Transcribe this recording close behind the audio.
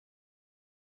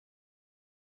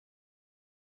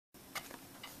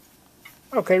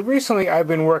Okay, recently I've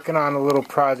been working on a little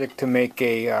project to make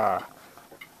a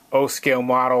O-scale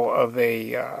model of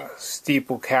a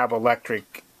steeple cab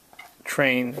electric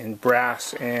train in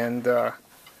brass, and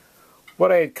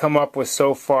what I had come up with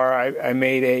so far, I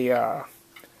made a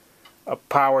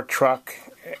power truck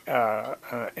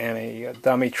and a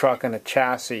dummy truck and a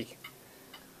chassis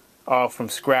all from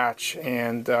scratch.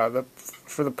 And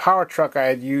for the power truck I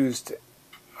had used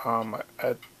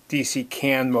a DC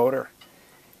can motor,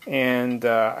 and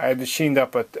I had machined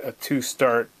up a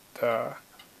two-start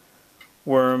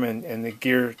worm and the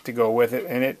gear to go with it,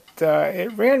 and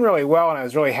it ran really well, and I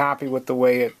was really happy with the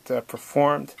way it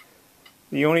performed.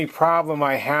 The only problem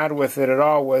I had with it at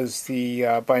all was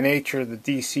by nature the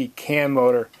DC can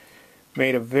motor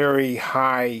made a very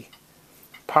high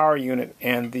power unit,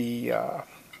 and the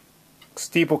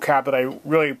steeple cab that I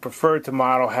really preferred to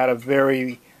model had a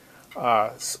very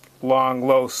long,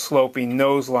 low sloping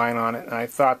nose line on it, and I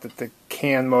thought that the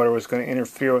can motor was going to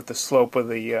interfere with the slope of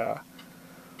the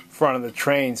front of the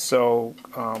train. So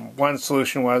one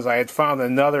solution was I had found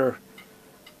another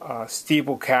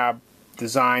steeple cab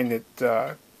design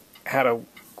that had a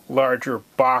larger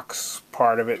box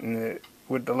part of it, and it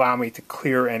would allow me to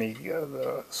clear any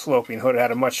the sloping hood. It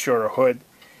had a much shorter hood.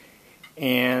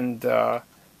 And the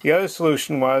other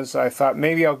solution was I thought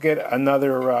maybe I'll get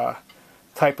another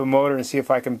type of motor and see if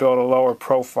I can build a lower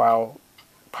profile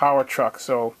power truck.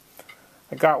 So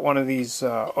I got one of these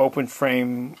open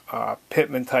frame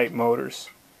Pitman type motors,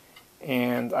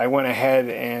 and I went ahead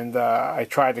and I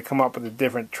tried to come up with a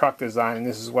different truck design, and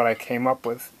this is what I came up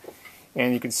with.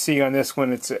 And you can see on this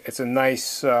one it's a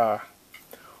nice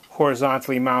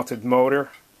horizontally mounted motor.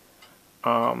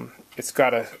 It's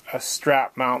got a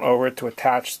strap mount over it to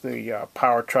attach the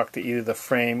power truck to either the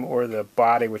frame or the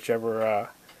body, whichever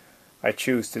I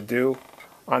choose to do.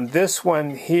 On this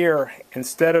one here,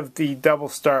 instead of the double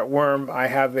start worm, I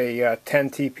have a 10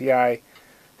 TPI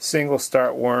single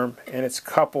start worm, and it's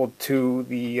coupled to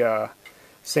the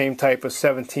same type of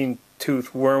 17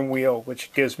 tooth worm wheel,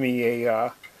 which gives me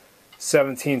a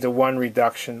 17-to-1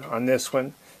 reduction on this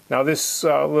one. Now this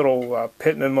little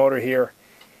Pitman motor here,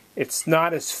 it's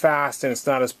not as fast and it's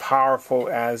not as powerful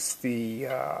as the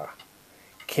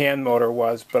can motor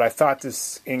was, but I thought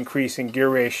this increase in gear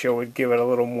ratio would give it a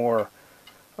little more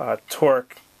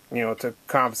torque, to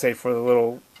compensate for the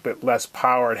little bit less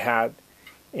power it had.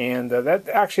 And that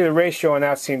actually the ratio on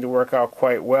that seemed to work out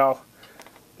quite well.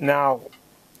 Now,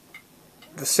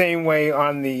 the same way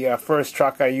on the first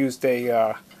truck, I used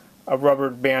a rubber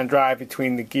band drive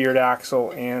between the geared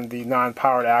axle and the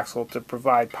non-powered axle to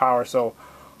provide power, so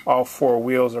all four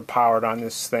wheels are powered on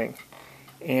this thing.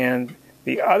 And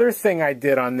the other thing I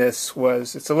did on this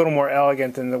was, it's a little more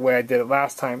elegant than the way I did it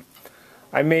last time.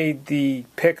 I made the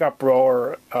pickup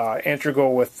roller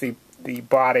integral with the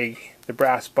body, the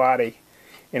brass body,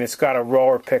 and it's got a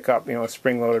roller pickup, a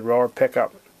spring-loaded roller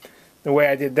pickup. The way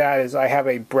I did that is I have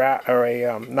a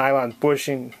nylon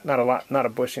bushing, not a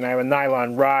bushing. I have a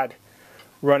nylon rod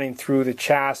running through the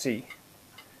chassis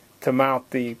to mount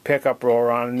the pickup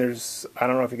roller on. And there's, I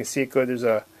don't know if you can see it good, there's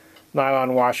a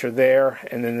nylon washer there,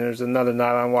 and then there's another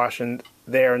nylon washer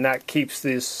there, and that keeps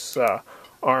this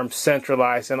arm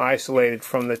centralized and isolated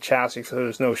from the chassis, so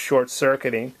there's no short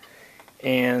circuiting.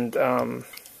 And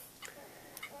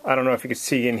I don't know if you can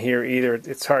see in here either.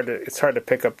 It's hard to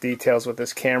pick up details with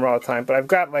this camera all the time, but I've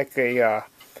got like a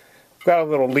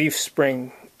little leaf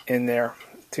spring in there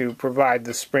to provide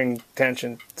the spring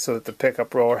tension so that the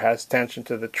pickup roller has tension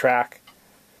to the track.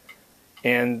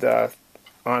 And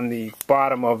on the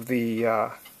bottom of the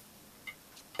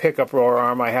pickup roller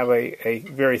arm, I have a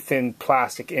very thin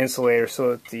plastic insulator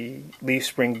so that the leaf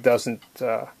spring doesn't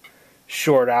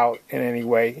short out in any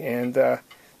way. And the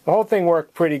whole thing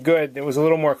worked pretty good. It was a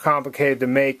little more complicated to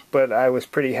make, but I was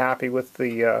pretty happy with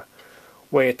the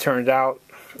way it turned out.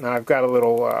 Now I've got a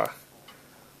little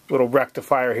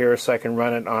rectifier here so I can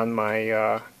run it on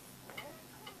my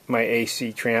my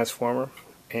AC transformer.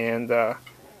 And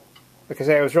like I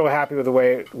say, I was really happy with the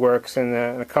way it works, and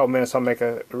in a couple minutes I'll make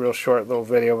a real short little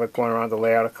video of it going around the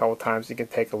layout a couple times. You can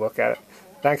take a look at it.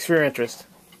 Thanks for your interest.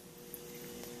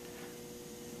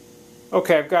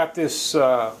 Okay, I've got this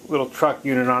little truck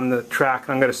unit on the track.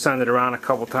 I'm going to send it around a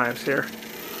couple times here.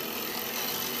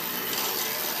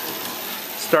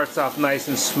 Starts off nice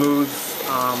and smooth.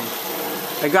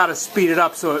 I got to speed it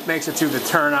up so it makes it through the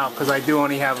turnout, because I do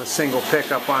only have a single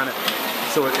pickup on it,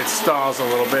 so it stalls a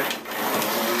little bit,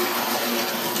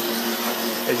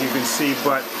 as you can see.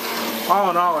 But all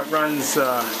in all, it runs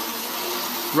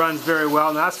very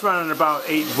well. Now that's running about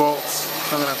 8 volts.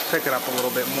 So I'm going to pick it up a little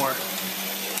bit more.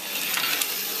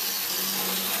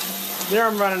 There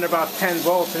I'm running about 10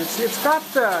 volts, and it's got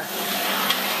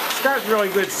really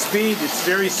good speed. It's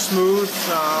very smooth.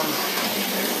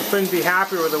 I couldn't be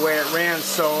happier with the way it ran,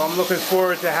 so I'm looking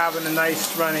forward to having a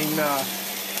nice running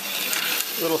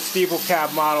little steeple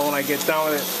cab model when I get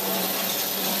done with it.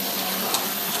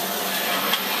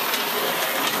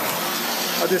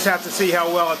 I'll just have to see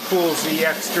how well it pulls the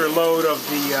extra load of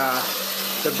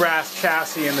the brass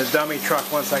chassis and the dummy truck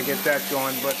once I get that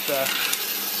going, but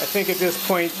I think at this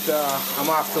point I'm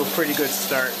off to a pretty good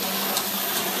start.